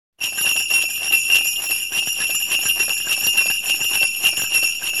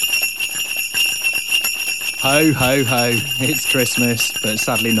Ho, ho, ho. It's Christmas, but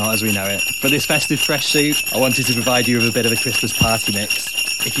sadly not as we know it. For this festive fresh soup, I wanted to provide you with a bit of a Christmas party mix.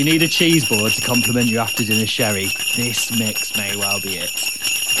 If you need a cheese board to complement your after-dinner sherry, this mix may well be it.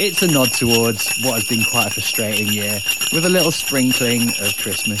 It's a nod towards what has been quite a frustrating year, with a little sprinkling of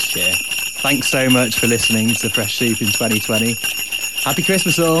Christmas cheer. Thanks so much for listening to Fresh Soup in 2020. Happy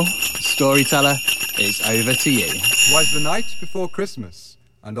Christmas all. Storyteller, it's over to you. 'Twas the night before Christmas,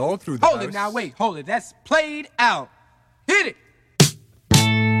 and all through the Hold house... it now, wait, hold it. That's played out. Hit it.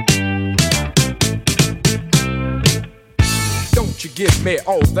 Don't you give me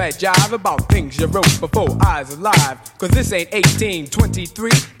all that jive about things you wrote before I was alive. Cause this ain't 1823,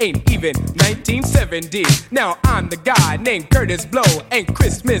 ain't even 1970. Now I'm the guy named Curtis Blow, and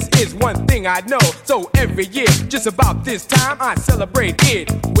Christmas is one thing I know. So every year, just about this time, I celebrate it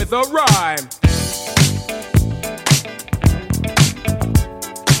with a rhyme.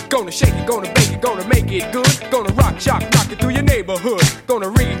 Gonna shake it, gonna bake it, gonna make it good. Gonna rock, shock, knock it through your neighborhood. Gonna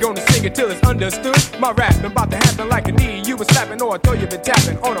ring it, gonna sing it till it's understood. My rap been about to happen like a knee you was slapping, or I thought you been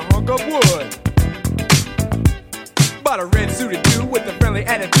tapping on a hunk of wood. Bought a red suited dude with a friendly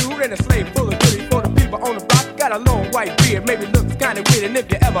attitude and a sleigh full of goodies for the people on the block. Got a long white beard, maybe looks kinda weird, and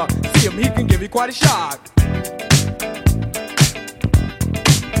if you ever see him, he can give you quite a shock.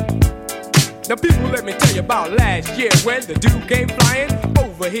 Now people, let me tell you about last year when the dude came flying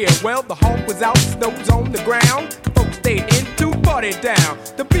over here. Well, the hawk was out, snow was on the ground. Folks stayed in to party down.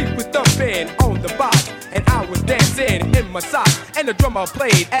 The beat was thumping on the box, and I was dancing in my socks. And the drummer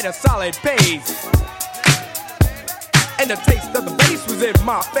played at a solid pace, and the taste of the bass was in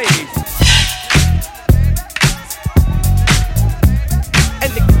my face.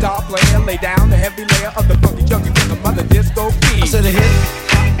 And the guitar player laid down the heavy layer of the funky junkie rhythm of the disco key. I said the hip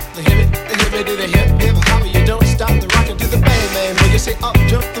to the hip hopper, you don't stop the rockin' to the bang bang. When you say up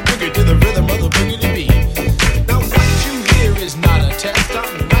jump the boogie to the rhythm of the boogie beat. Now what you hear is not a test,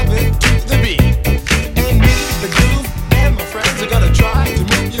 I'm rapping to the beat. And me, the groove, and my friends are gonna try to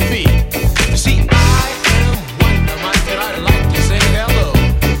move your feet. You see, I am Wonder Mike, and I like to say hello.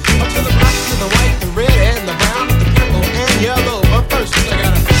 Up to the black, to the white, the red, and the brown, the purple, and yellow. But first I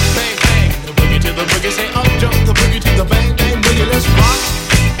gotta bang bang the boogie to the boogie. Say up jump the boogie to the bang bang boogie. Let's rock.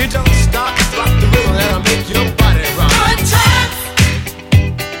 You don't stop, rock the rhythm that'll make your body rock. Good times,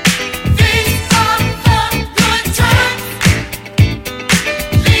 these are the good times.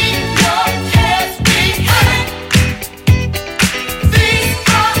 Leave your cares behind. These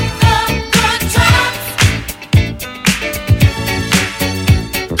are the good times.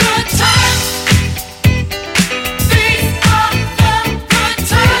 Good times. These are the good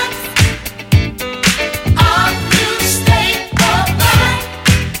times. Our new state of mind.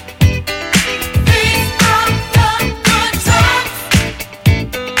 These are the good times.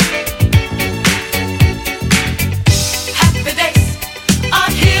 Happy days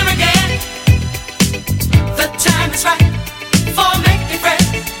are here again. The time is right for making friends.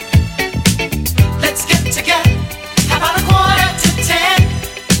 Let's get together about 9:45.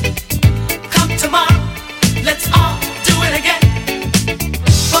 Come tomorrow, let's all do it again.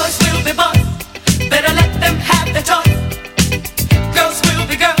 Boys will be boys, better let them have their toys. Girls will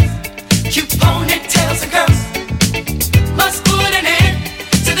be girls, cute ponytails and curls. Must put an end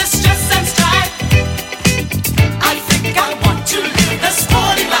to the stress and strife. I think I want to live the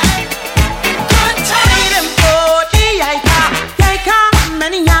sporty life. Good time.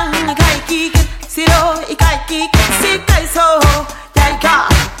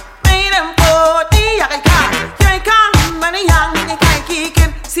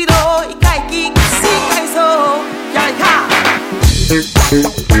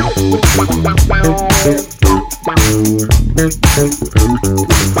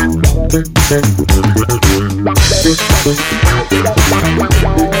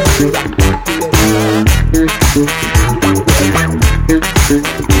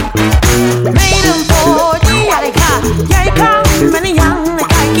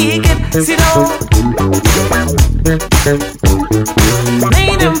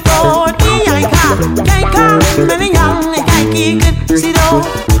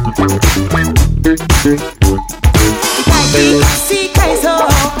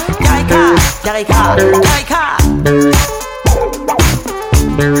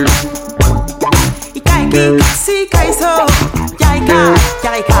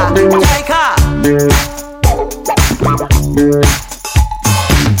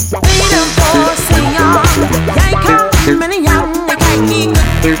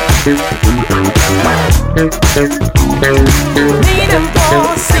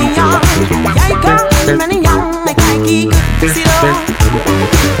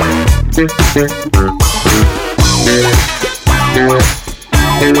 Thank you.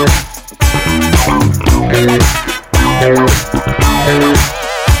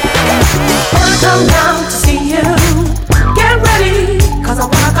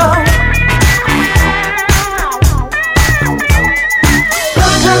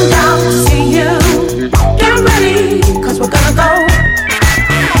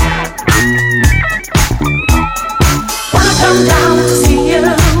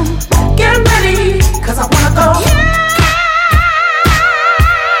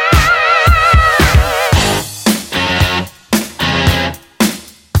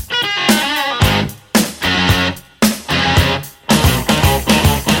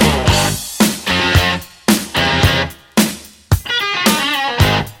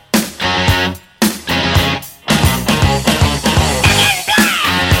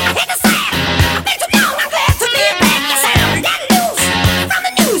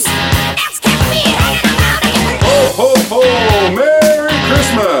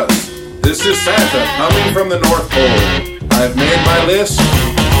 this?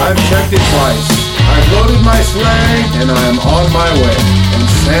 I've checked it twice. I've loaded my sleigh, and I am on my way. And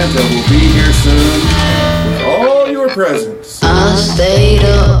Santa will be here soon with all your presents. I stayed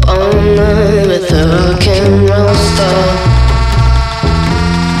up all night with a rock and roll star.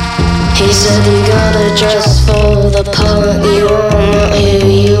 He said you gotta dress for the party, not who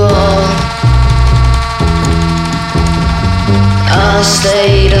you are. I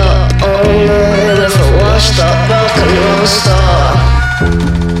stayed up all night with a washed up rock and roll star.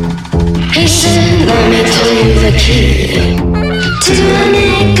 He said, let me tell you the key to an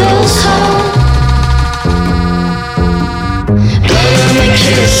eagle's home. Blow on my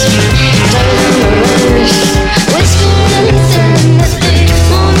kiss, blow on my rose, whisper anything that they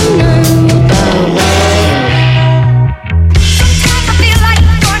wanna know about life. Sometimes I feel like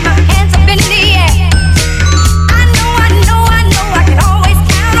throwing my hands up in the air. I know I can always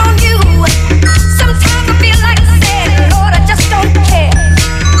count on you. Sometimes I feel like saying, Lord, I just don't care.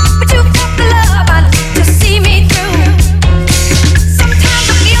 But you've got the love I need to see me through. Sometimes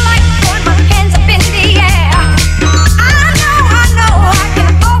I feel like throwing my hands up in the air. I know I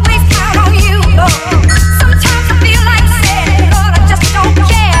can always count on you, Lord. Sometimes I feel like saying, Lord, I just don't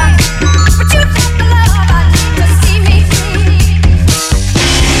care. But you've got the love I need to see me through.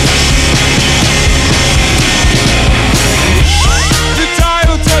 The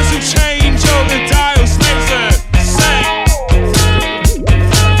dial doesn't change, oh, the dial stays the same.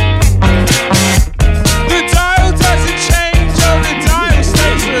 The dial doesn't change, oh, the dial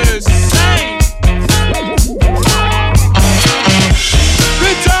stays the same. The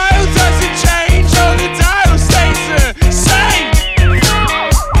dial doesn't change, oh, the dial stays the same.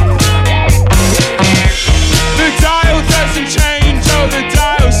 The dial doesn't change, oh, the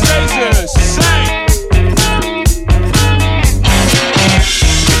dial stays the same.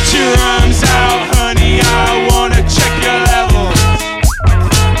 Get your arms out, honey, I wanna check your levels.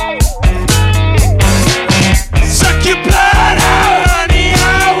 Suck your blood out, honey,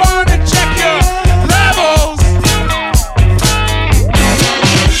 I wanna check your levels.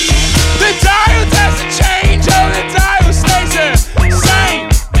 The dial doesn't change, oh, the dial stays the same.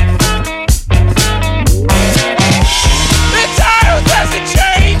 The dial doesn't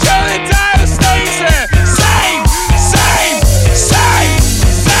change, oh, the dial stays the same, same, same,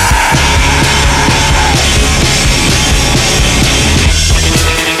 same.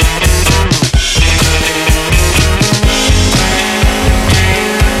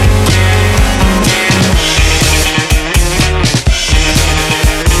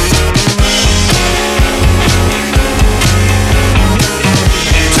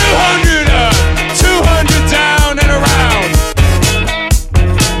 Two hundred up, 200 down and around.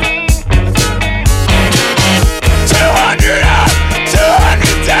 200 up,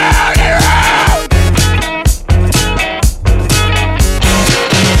 200 down and around.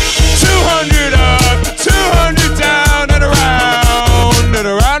 200 up, 200 down and around. And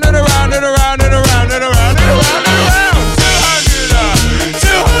around and around and around and around and around and around and around. 200 up,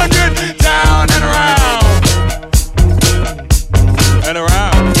 200 down and around. And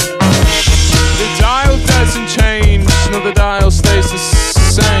around. The dial doesn't change, no, the dial stays the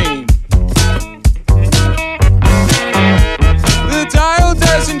same. The dial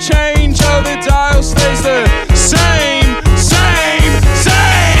doesn't change, oh, the dial stays the same, same,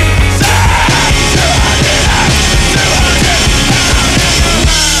 same, same. 200 up,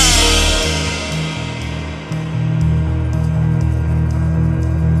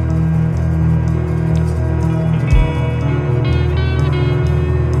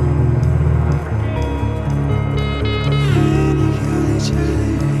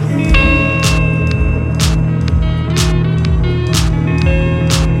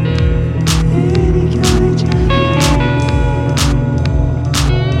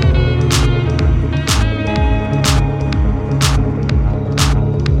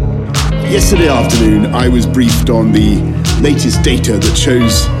 Yesterday afternoon, I was briefed on the latest data that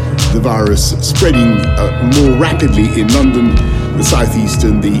shows the virus spreading more rapidly in London, the southeast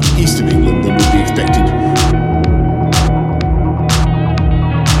and the east of England than would be expected.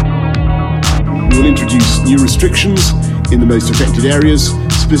 We will introduce new restrictions in the most affected areas,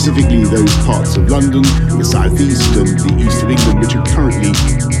 specifically those parts of London, the southeast and the east of England, which are currently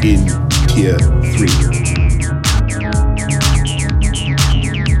in Tier 3.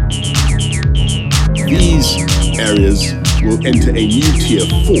 These areas will enter a new Tier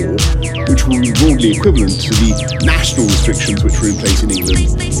 4, which will be broadly equivalent to the national restrictions which were in place in England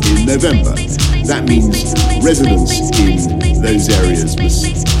in November. That means residents in those areas must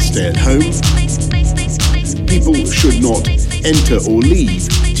stay at home. People should not enter or leave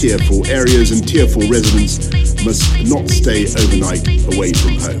Tier 4 areas, and Tier 4 residents must not stay overnight away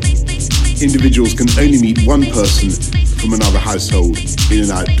from home. Individuals can only meet one person from another household in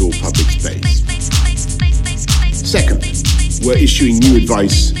an outdoor public space. Second, we're issuing new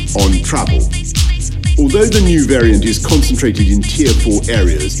advice on travel. Although the new variant is concentrated in Tier 4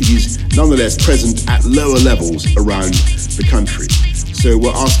 areas, it is nonetheless present at lower levels around the country. So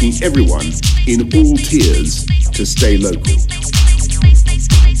we're asking everyone in all tiers to stay local.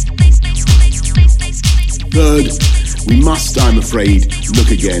 Third, we must, I'm afraid,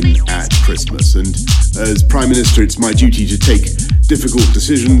 look again at Christmas. And as Prime Minister, it's my duty to take difficult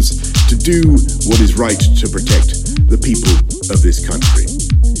decisions, to do what is right to protect the people of this country.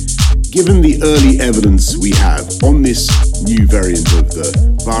 Given the early evidence we have on this new variant of the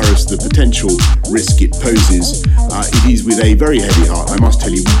virus, the potential risk it poses, it is with a very heavy heart, I must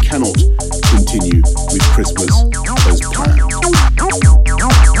tell you, we cannot continue with Christmas as planned.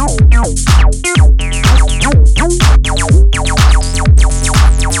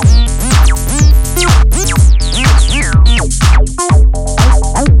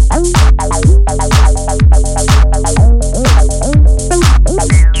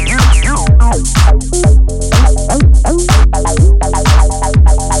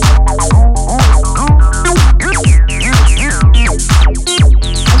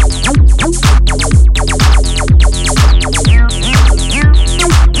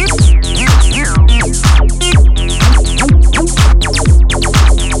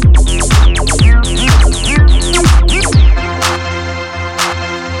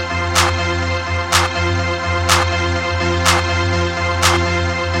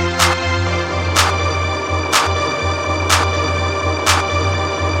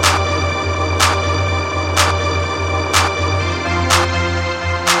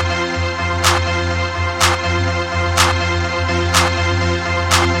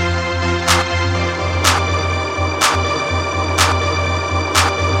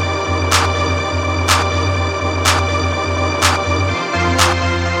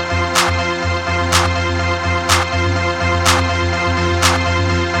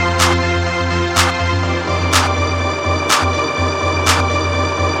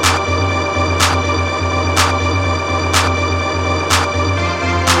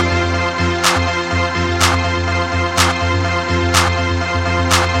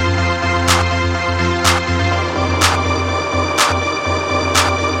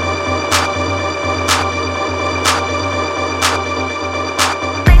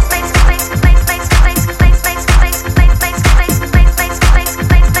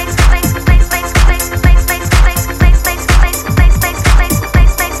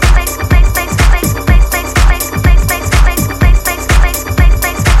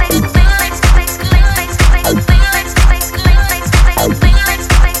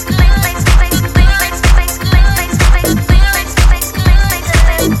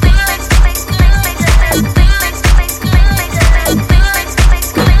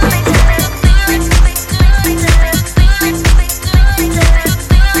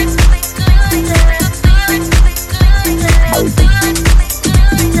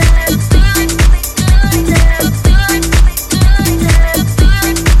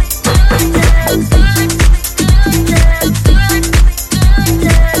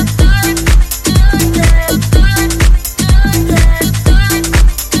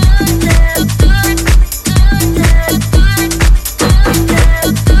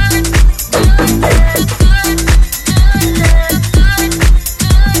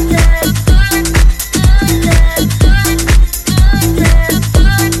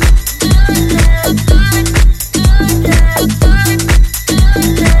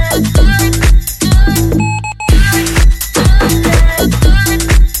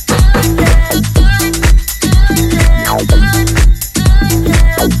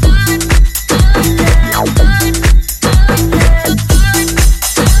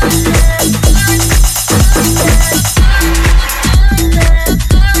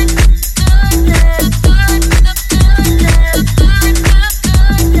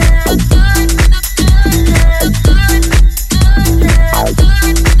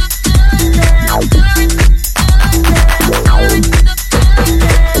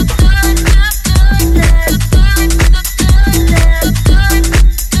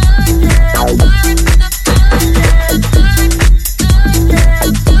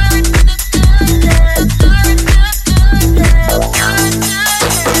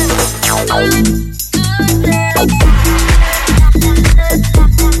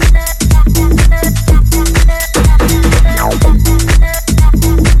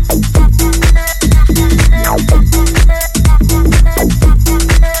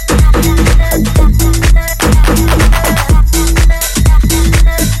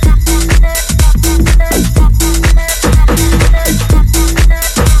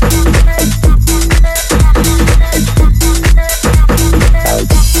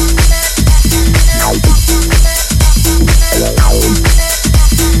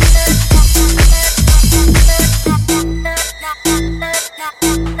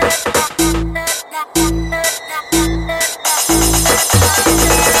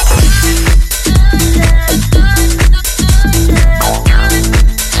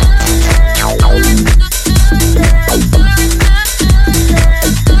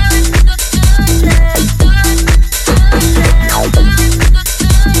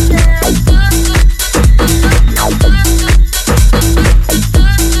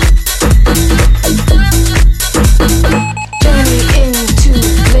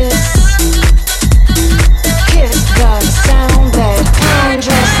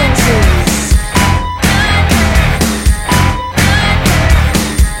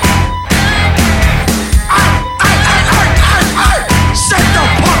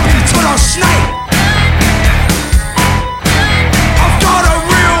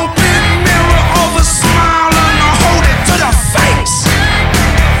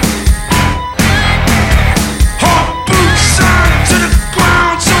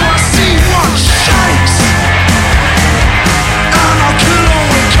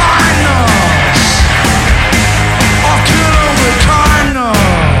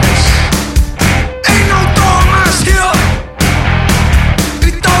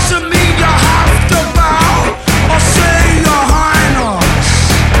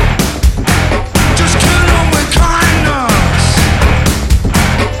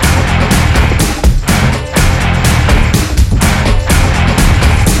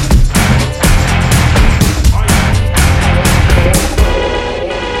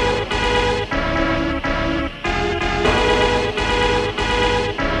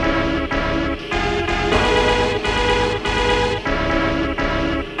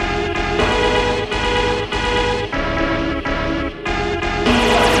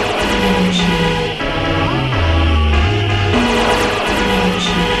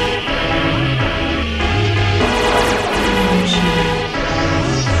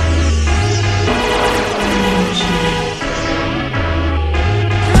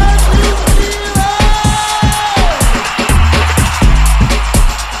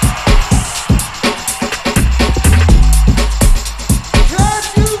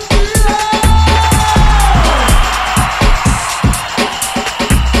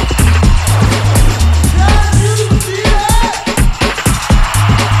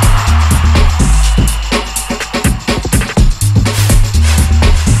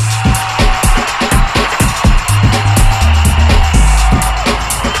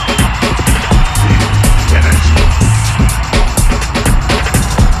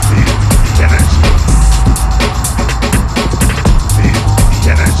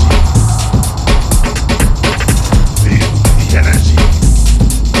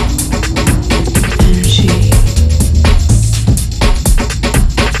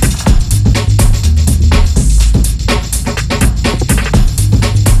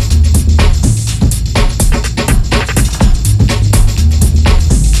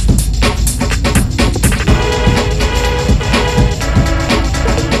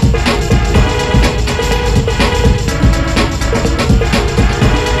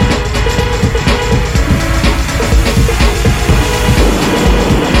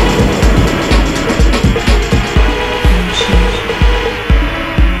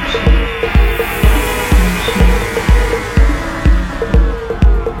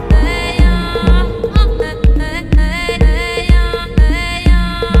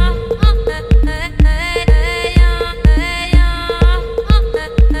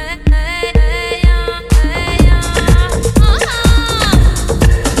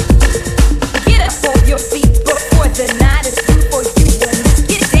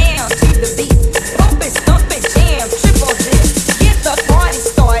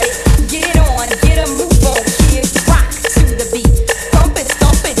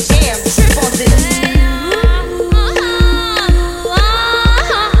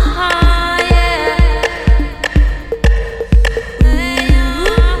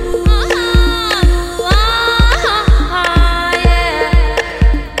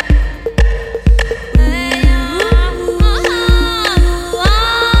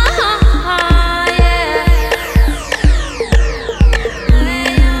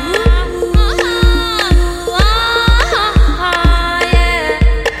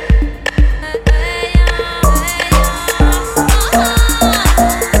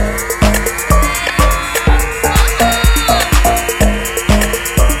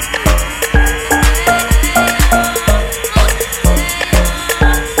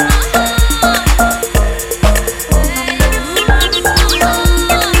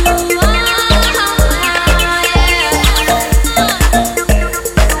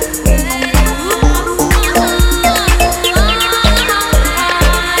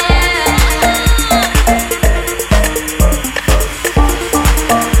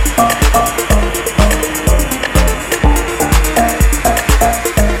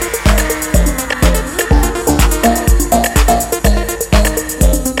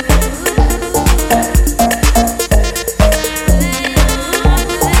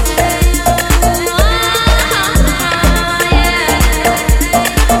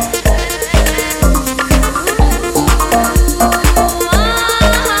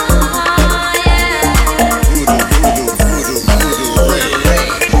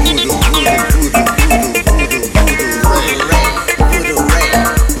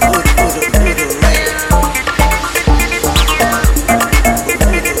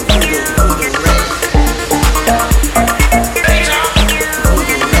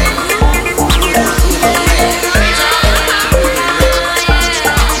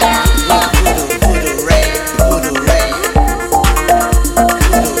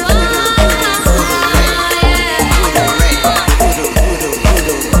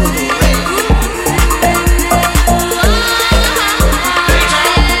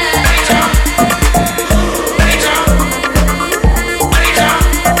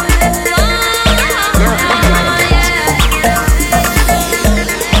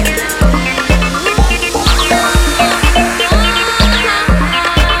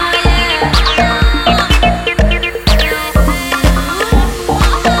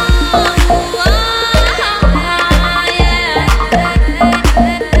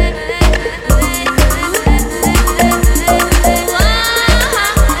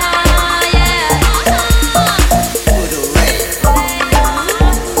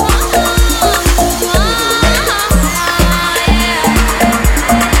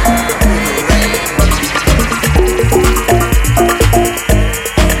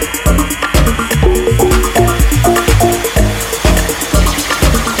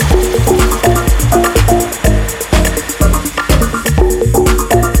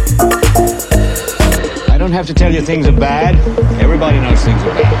 to tell you things are bad. Everybody knows things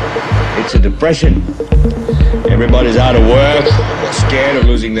are bad. It's a depression. Everybody's out of work, or scared of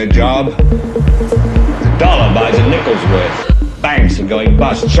losing their job. The dollar buys a nickel's worth. Banks are going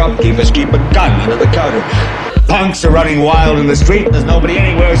bust. Shopkeepers keep a gun under the counter. Punks are running wild in the street. There's nobody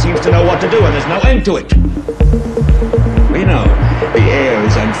anywhere who seems to know what to do, and there's no end to it. We know the air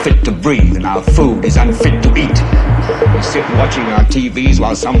is unfit to breathe, and our food is unfit to eat. We sit watching our TVs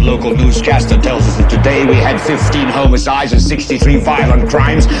while some local newscaster tells us that today we had 15 homicides and 63 violent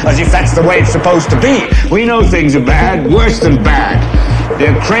crimes, as if that's the way it's supposed to be. We know things are bad, worse than bad.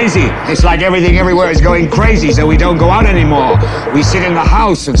 They're crazy. It's like everything everywhere is going crazy, so we don't go out anymore. We sit in the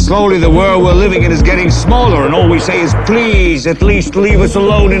house, and slowly the world we're living in is getting smaller, and all we say is, please, at least leave us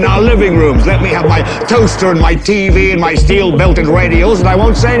alone in our living rooms. Let me have my toaster and my TV and my steel-belted radios, and I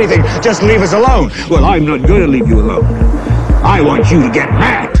won't say anything. Just leave us alone. Well, I'm not going to leave you alone. I want you to get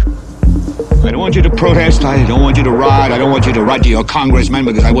mad. I don't want you to protest. I don't want you to riot. I don't want you to write to your congressman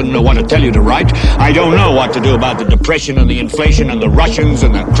because I wouldn't know what to tell you to write. I don't know what to do about the depression and the inflation and the Russians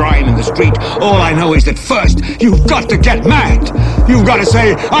and the crime in the street. All I know is that first, you've got to get mad. You've got to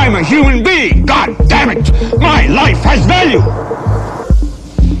say, I'm a human being. God damn it. My life has value.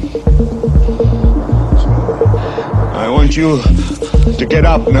 I want you to get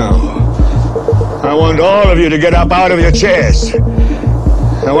up now. I want all of you to get up out of your chairs.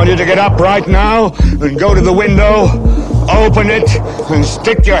 I want you to get up right now and go to the window, open it, and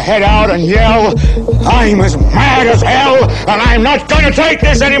stick your head out and yell, I'm as mad as hell, and I'm not going to take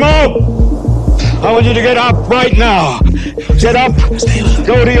this anymore! I want you to get up right now. Get up,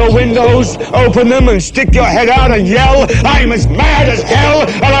 go to your windows, open them, and stick your head out and yell, I'm as mad as hell,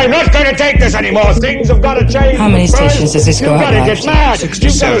 and I'm not going to take this anymore. Things have got to change. How many stations does this go out? You've got to get mad.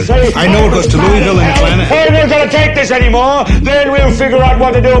 67. I know it goes to Louisville and Atlanta. I'm not going to take this anymore. Then we'll figure out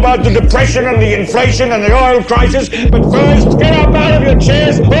what to do about the depression and the inflation and the oil crisis. But first, get up out of your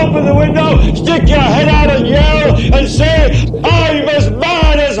chairs, open the window, stick your head out and yell, and say, I'm as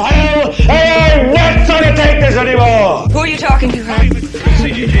mad as hell, and I'm not going to take this anymore. Who are you talking to, Herb?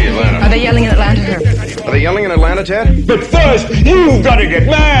 CGG Atlanta. Are they yelling in Atlanta, Herb? Are they yelling in Atlanta, Ted? But first, you've got to get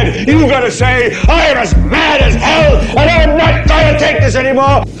mad. You've got to say, I'm as mad as hell, and I'm not going to take this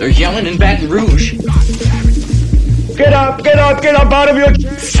anymore. They're yelling in Baton Rouge. Get up out of your...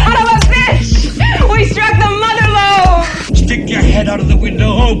 Son of a bitch! We struck the mother lode! Stick your head out of the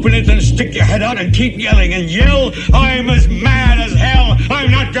window, open it, and stick your head out and keep yelling and yell, I'm as mad as hell, I'm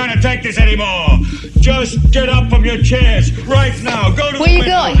not going to take this anymore. Just get up from your chairs right now. Go to Where the you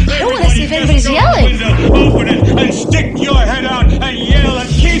window. going? I want to see if anybody's Go yelling. to the window, open it, and stick your head out and yell and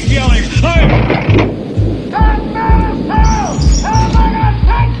keep yelling. I'm mad as hell! I'm not gonna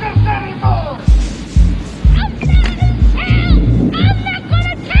take it anymore!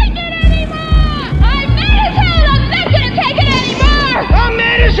 I'm mad as hell and I'm not gonna take it anymore! I'm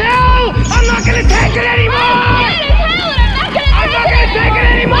mad as hell! I'm not gonna take this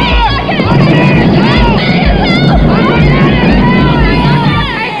anymore!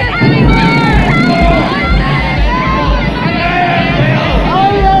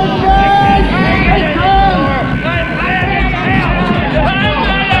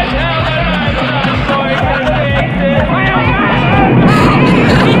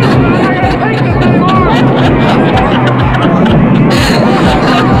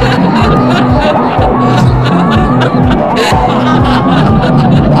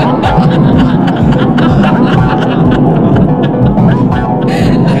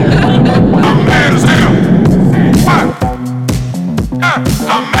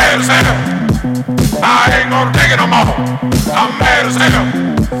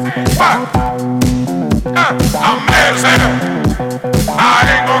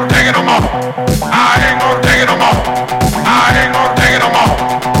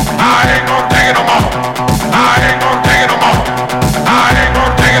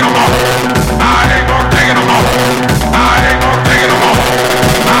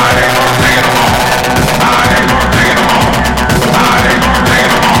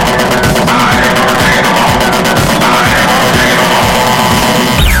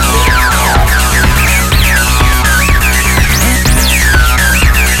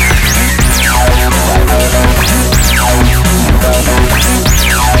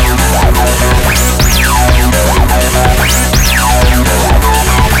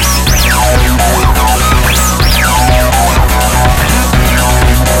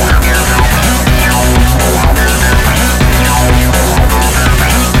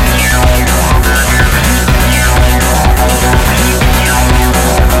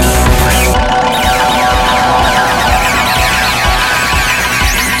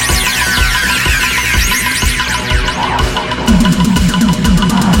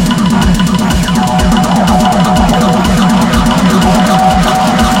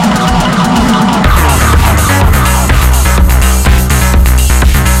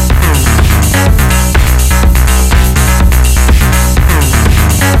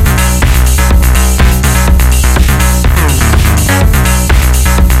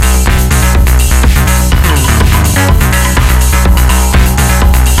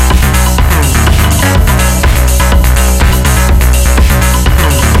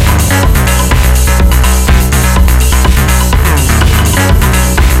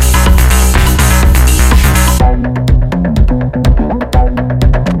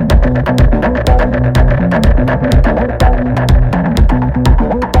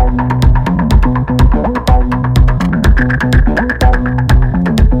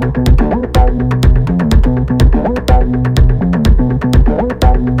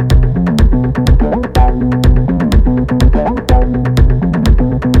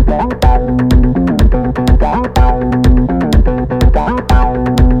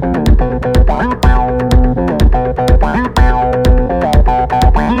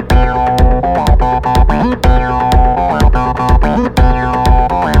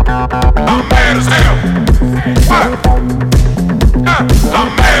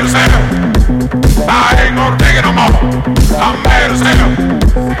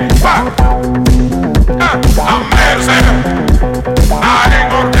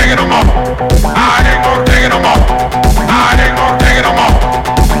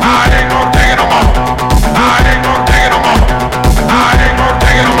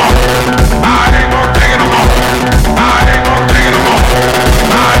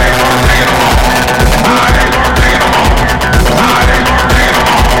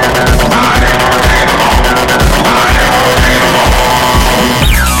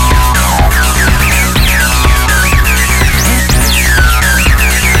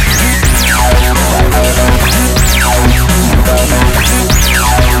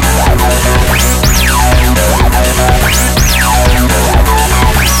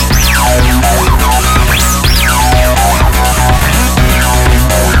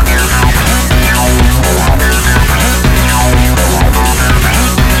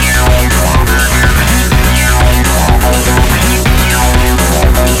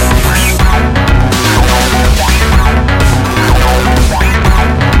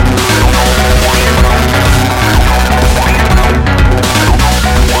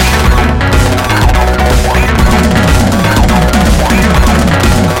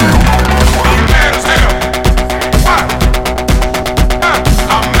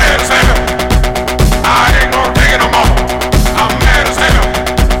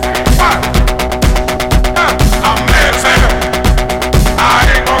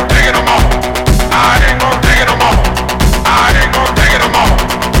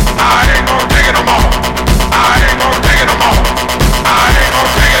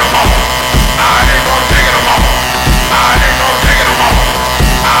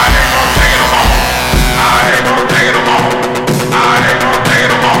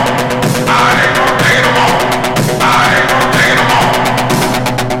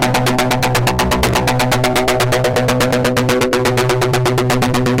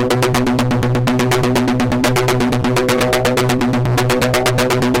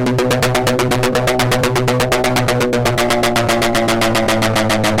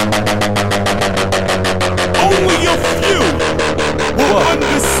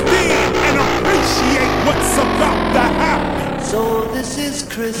 is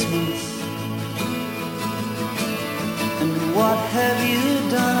Christmas, and what have you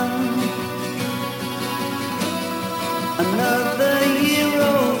done? Another year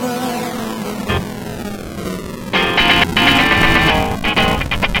over.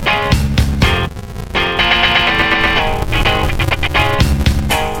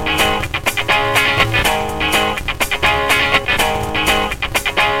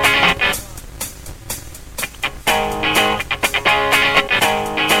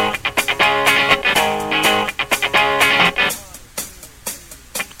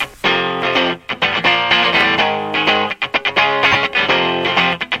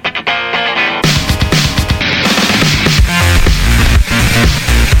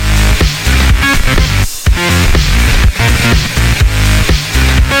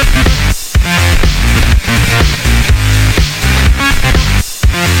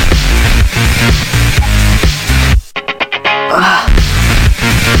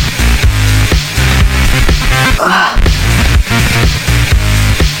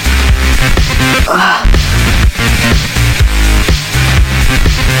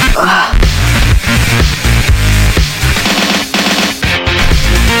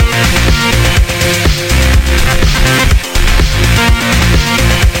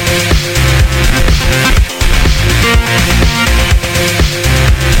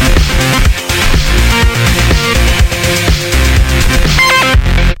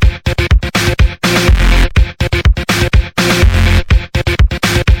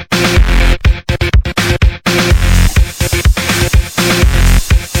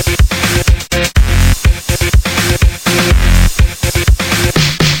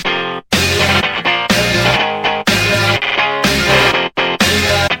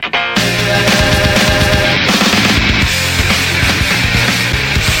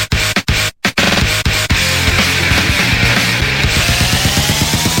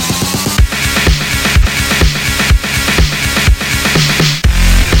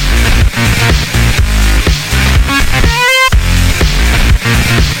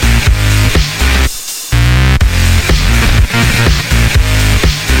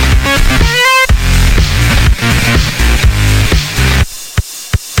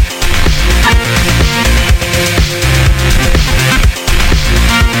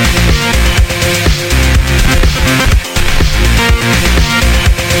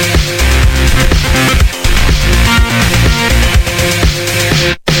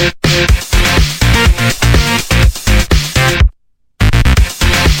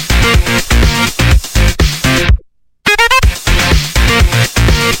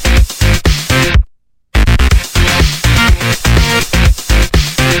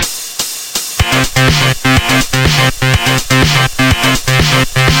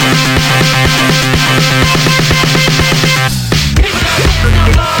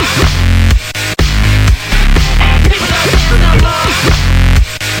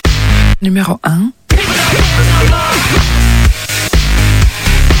 Numéro 1.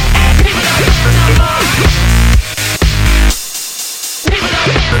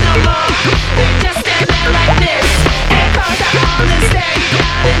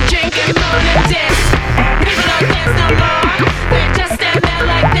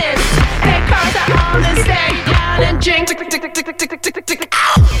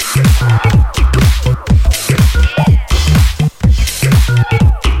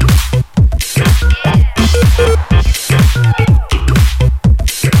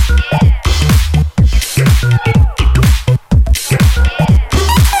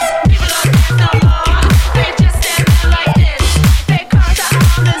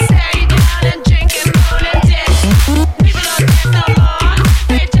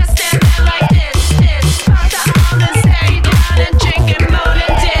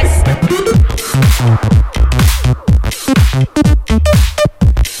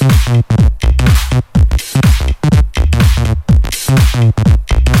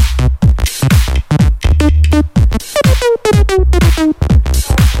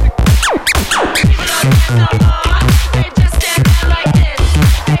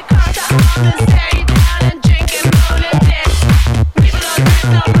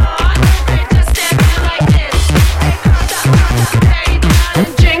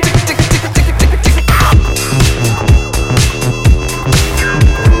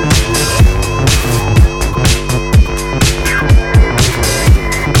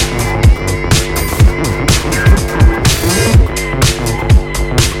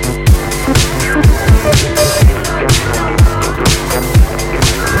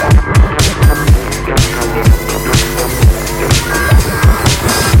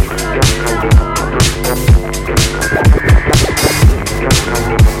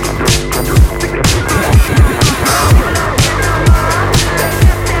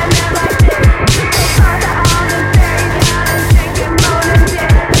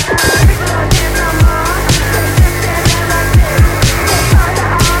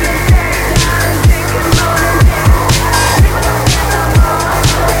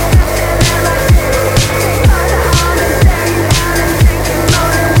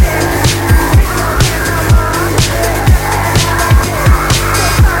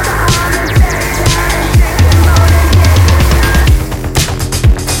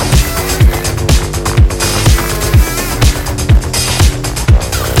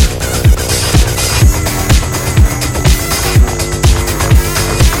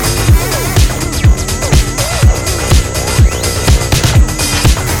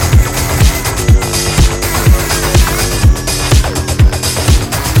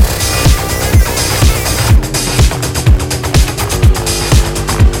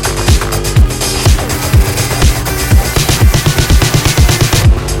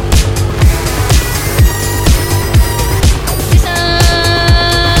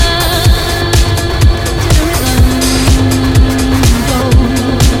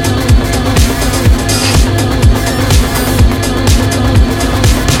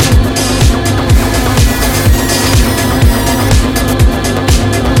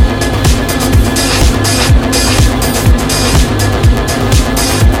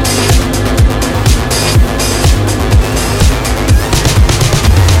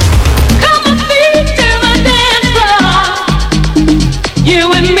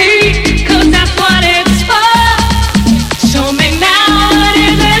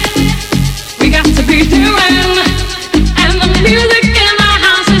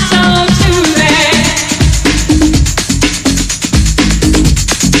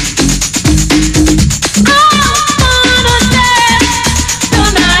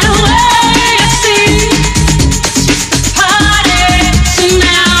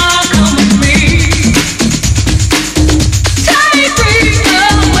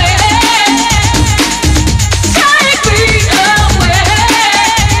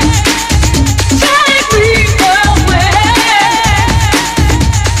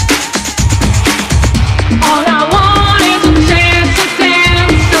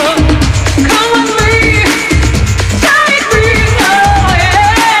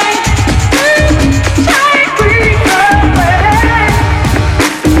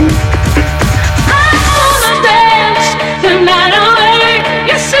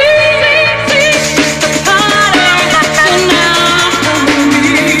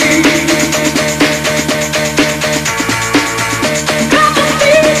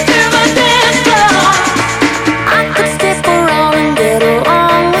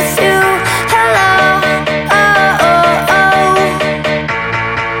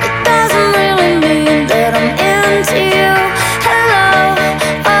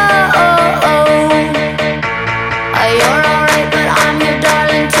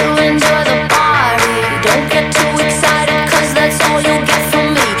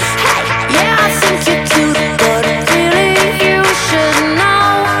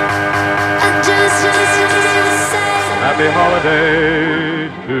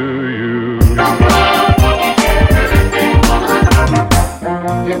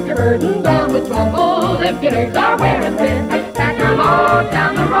 Put your burden down with trouble. If your legs are wearing thin, pack your load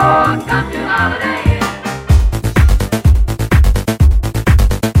down the road. Come to holiday.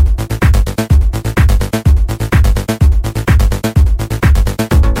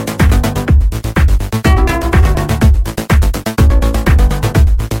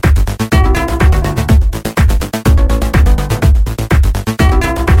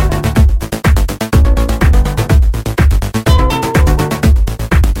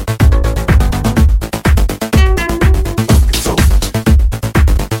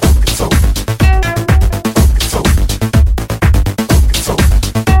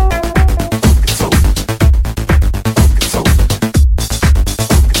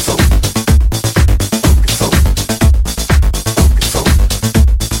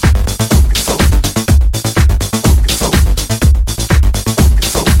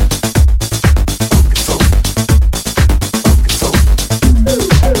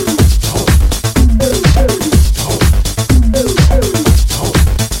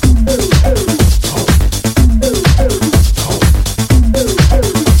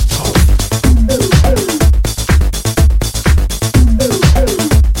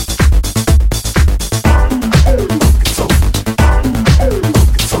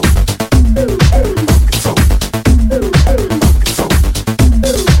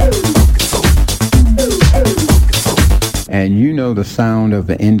 The sound of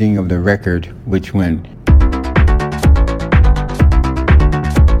the ending of the record, which went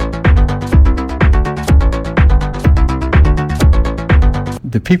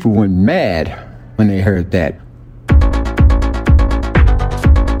the people went mad when they heard that.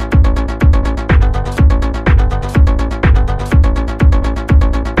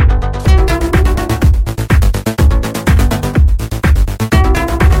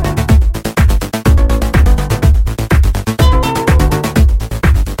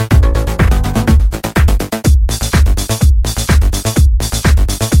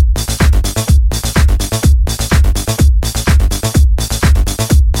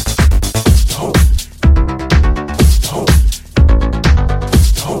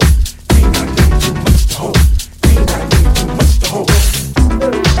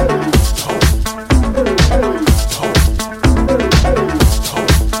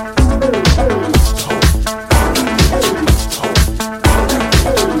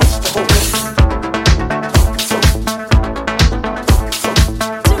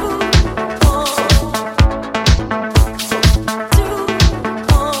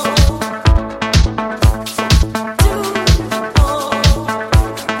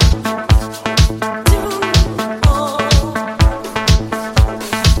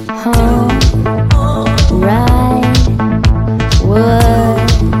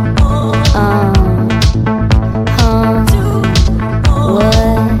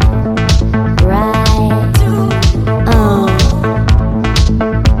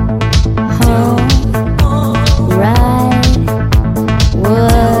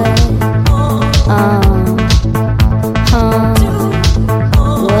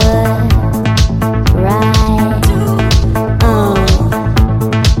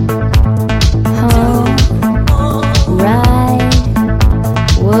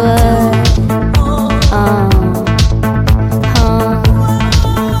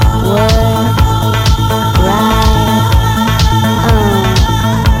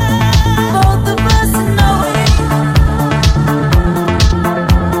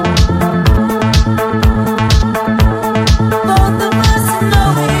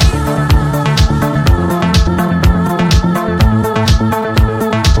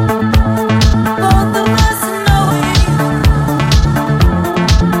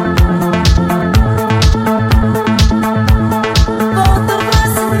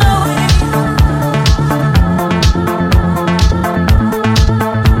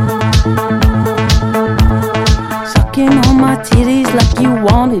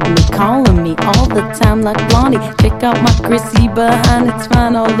 Like Blondie, check out my Chrissy behind, it's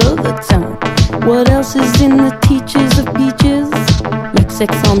fine all of the time. What else is in the teachers of peaches? Like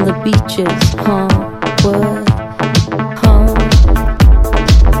sex on the beaches, huh? What? Huh?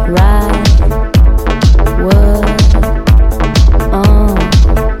 Right? What?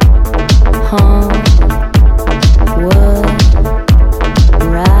 Huh? What?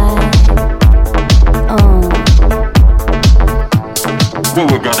 Right? What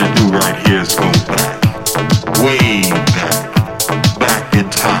we're gonna do right here is go back. Way back in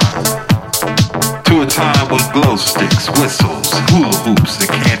time, to a time when glow sticks, whistles, hula hoops, and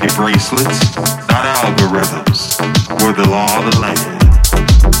candy bracelets, not algorithms, were the law of the land.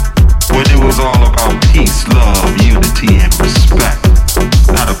 When it was all about peace, love, unity, and respect,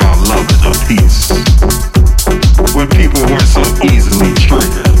 not a peace. When people weren't so easily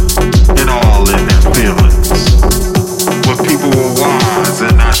triggered and all in their feelings. When people were wise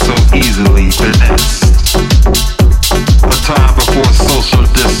and not so easily finessed. A time before social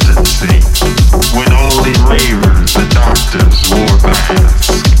distancing, when only ravers and doctors wore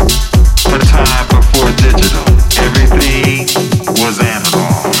masks. A time before digital, everything was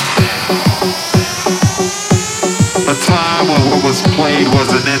analog. A time when what was played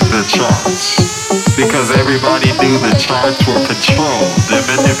wasn't in the charts, because everybody knew the charts were controlled and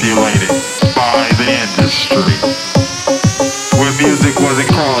manipulated by the industry. Where music wasn't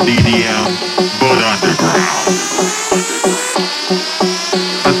called EDM, but underground.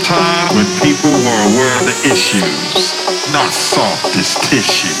 A time when people were aware of the issues, not soft as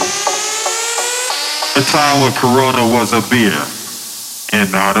tissue. A time when Corona was a beer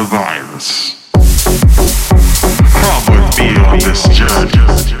and not a virus. Come with me on this journey.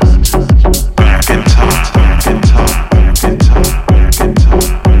 Back in time, back in time, back in time, back in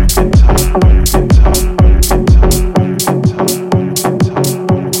time, back in time, back in time.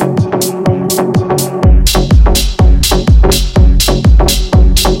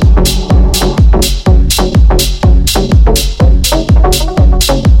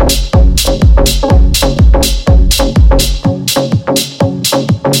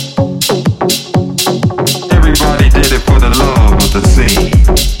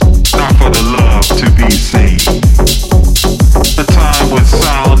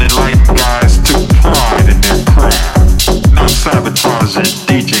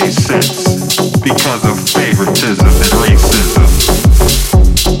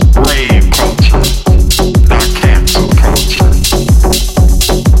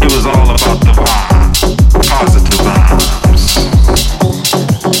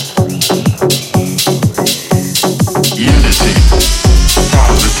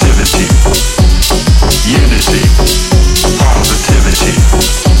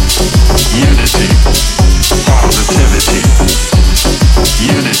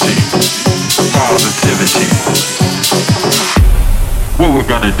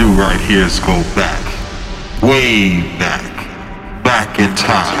 Here's go back, way back, back in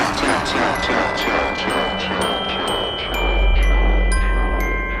time.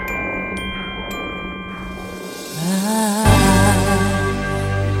 I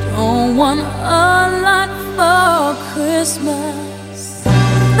don't want a lot for Christmas.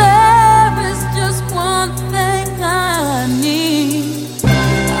 There is just one thing I need.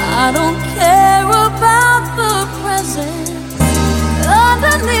 I don't care about the presents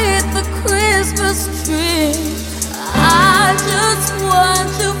underneath the Christmas tree. I just want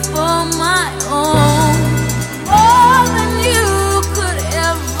you for my own, more than you could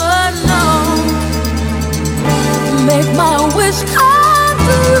ever know. Make my wish come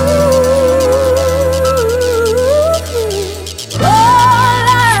true.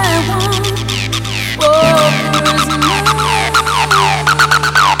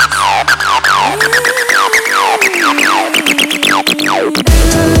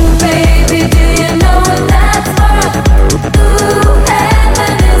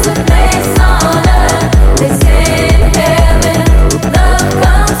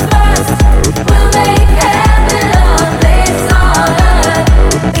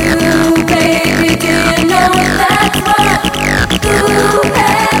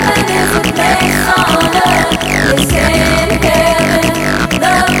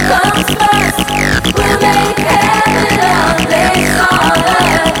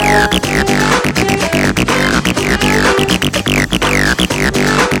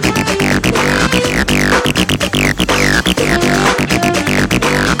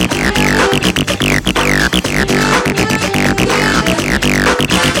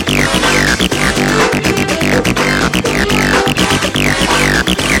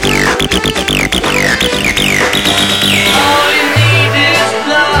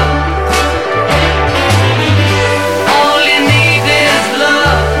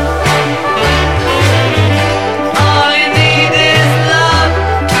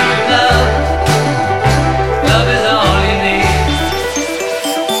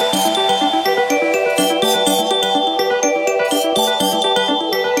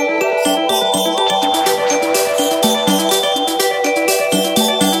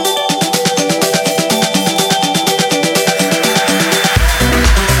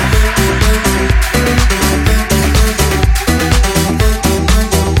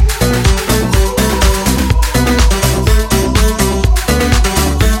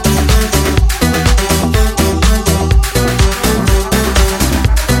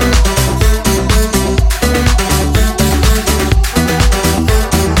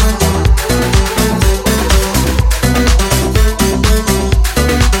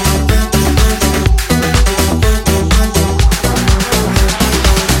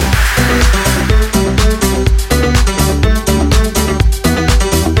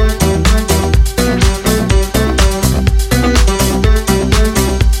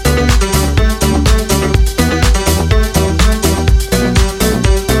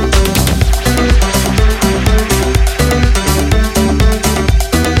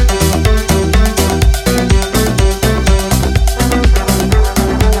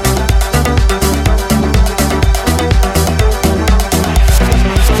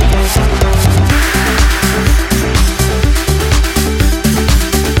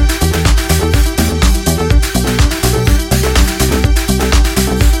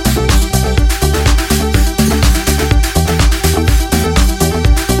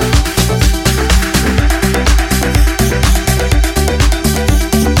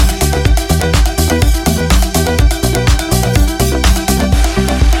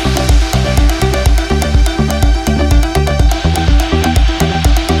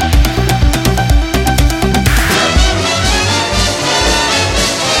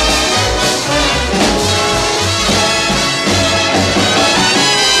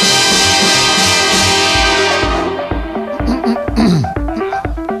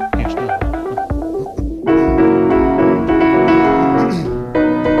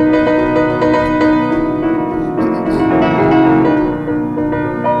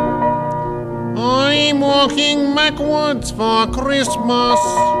 once for Christmas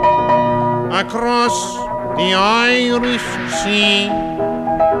across the Irish Sea.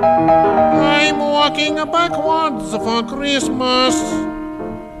 I'm walking backwards for Christmas.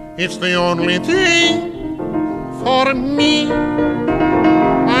 It's the only thing for me.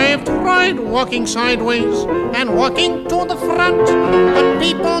 I've tried walking sideways and walking to the front, but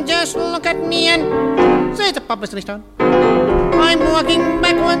people just look at me and say it's a publicity stunt. I'm walking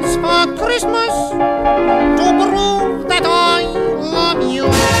backwards for Christmas to prove that I love you.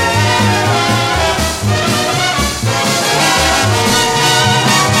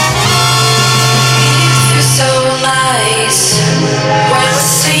 It's so nice when we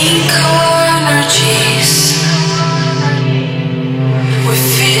sing corner cheese. We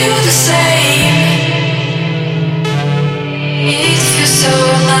feel the same. It feels so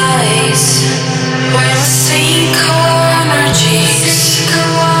nice when we sing corner cheese.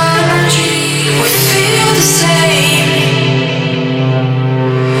 We feel the same.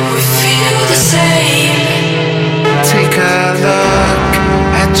 We feel the same. Take a look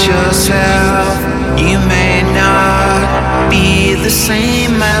at yourself. You may not be the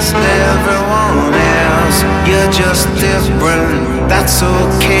same as everyone else. You're just different, that's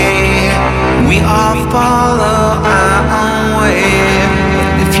okay. We all follow our own way.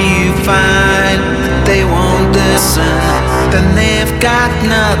 If you find that they won't listen, then they've got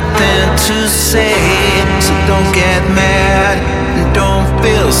nothing to say. So don't get mad and don't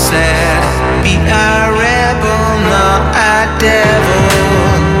feel sad. Be a rebel, not a devil.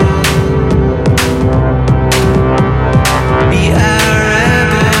 Be a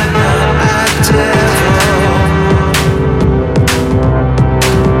rebel, not a devil.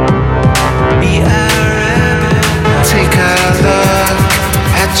 Be a rebel. Take a look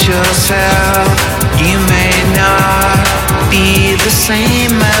at yourself. You may not be the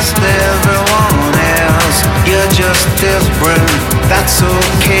same as everyone else. You're just different, that's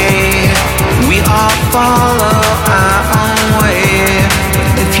okay. We all follow our own way.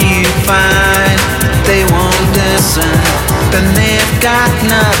 If you find they won't listen, then they've got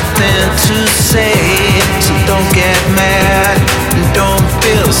nothing to say. So don't get mad and don't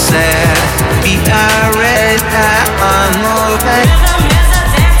feel sad. Be a red eye on the back.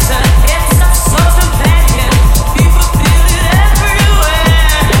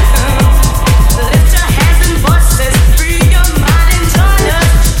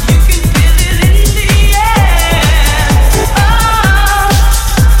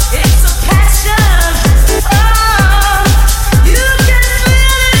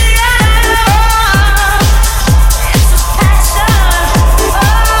 It's a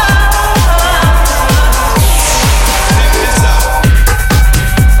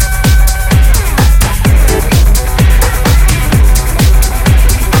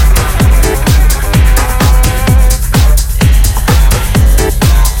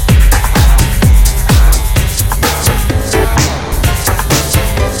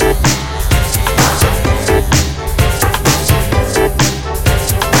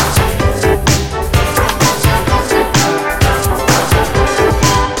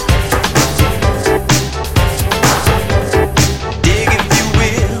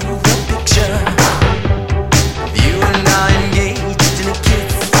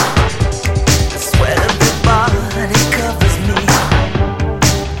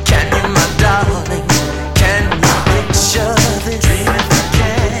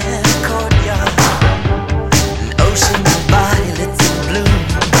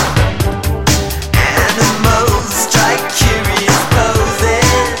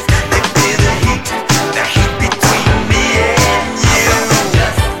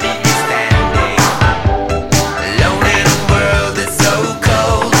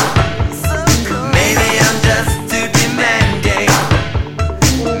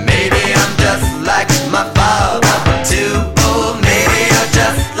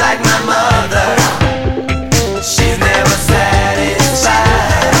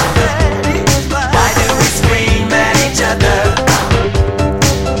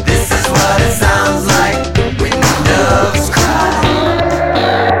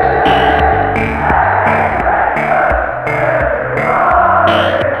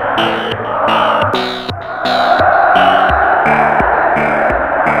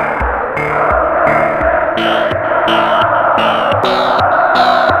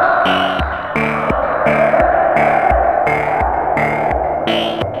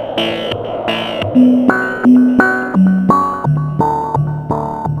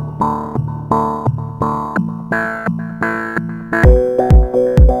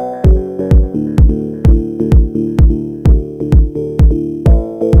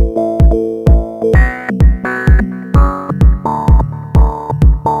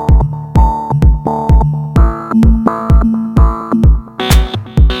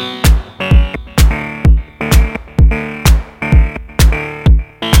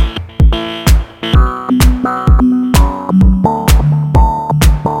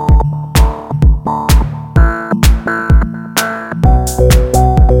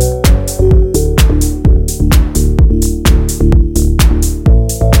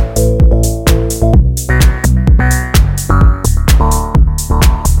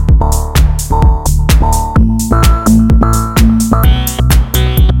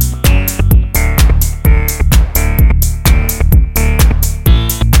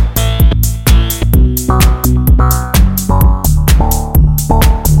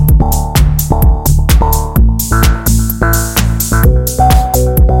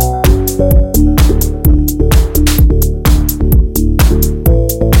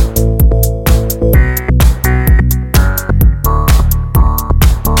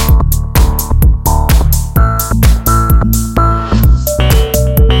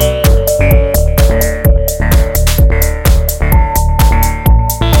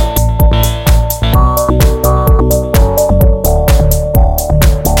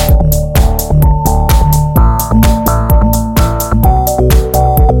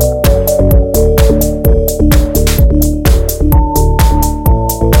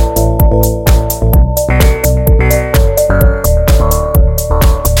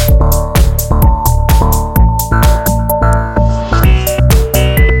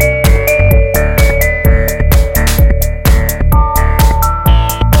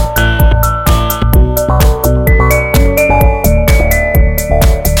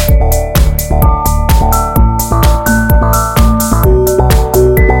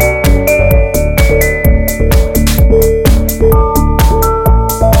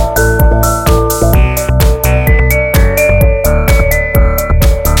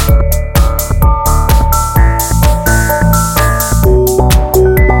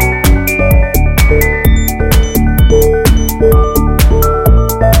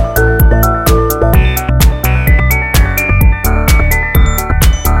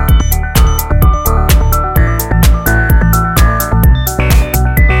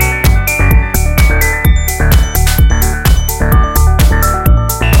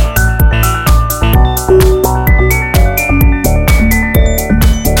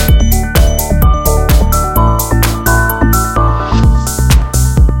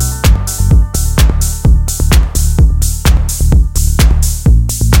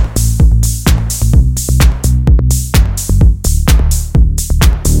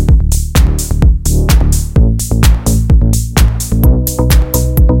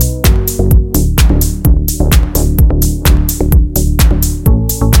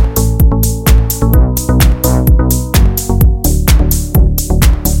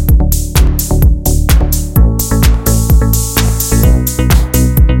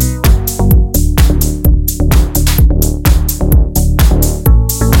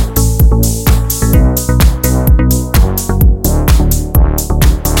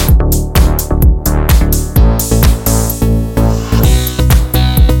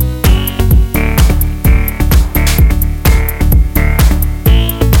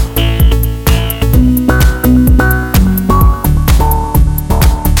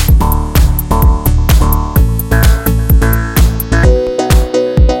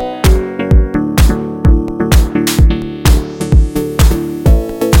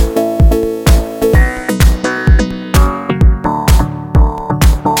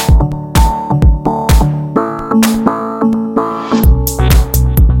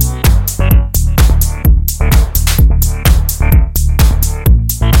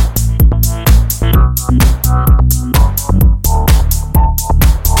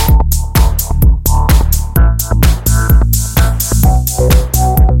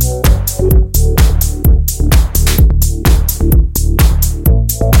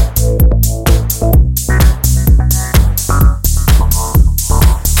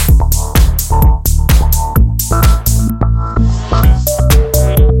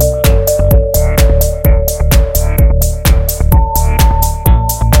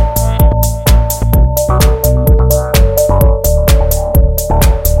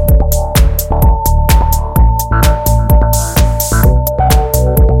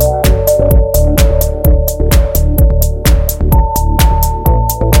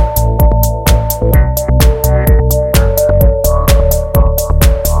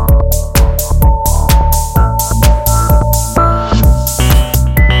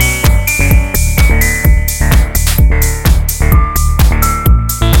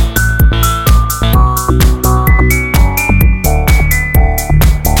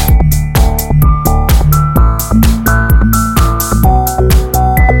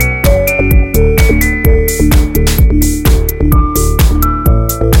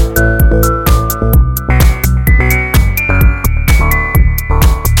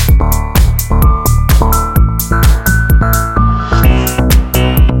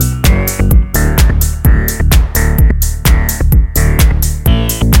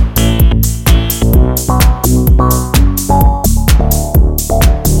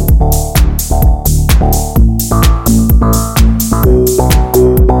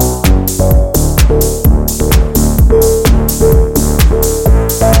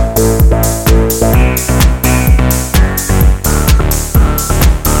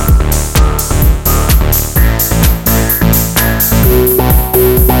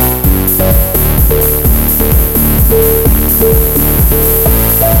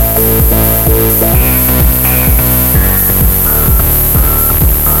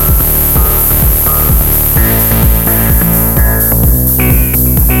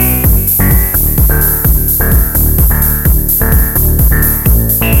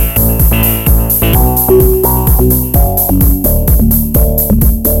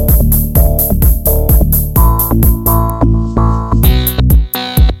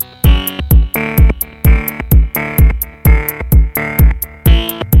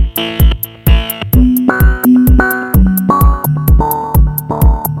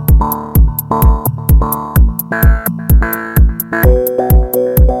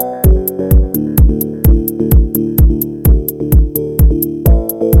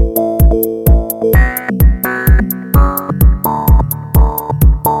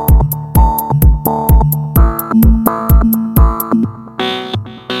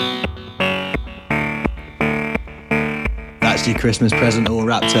Christmas present all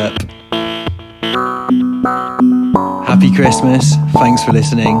wrapped up. Happy Christmas. Thanks for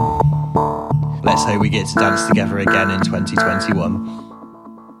listening. Let's hope we get to dance together again in 2021.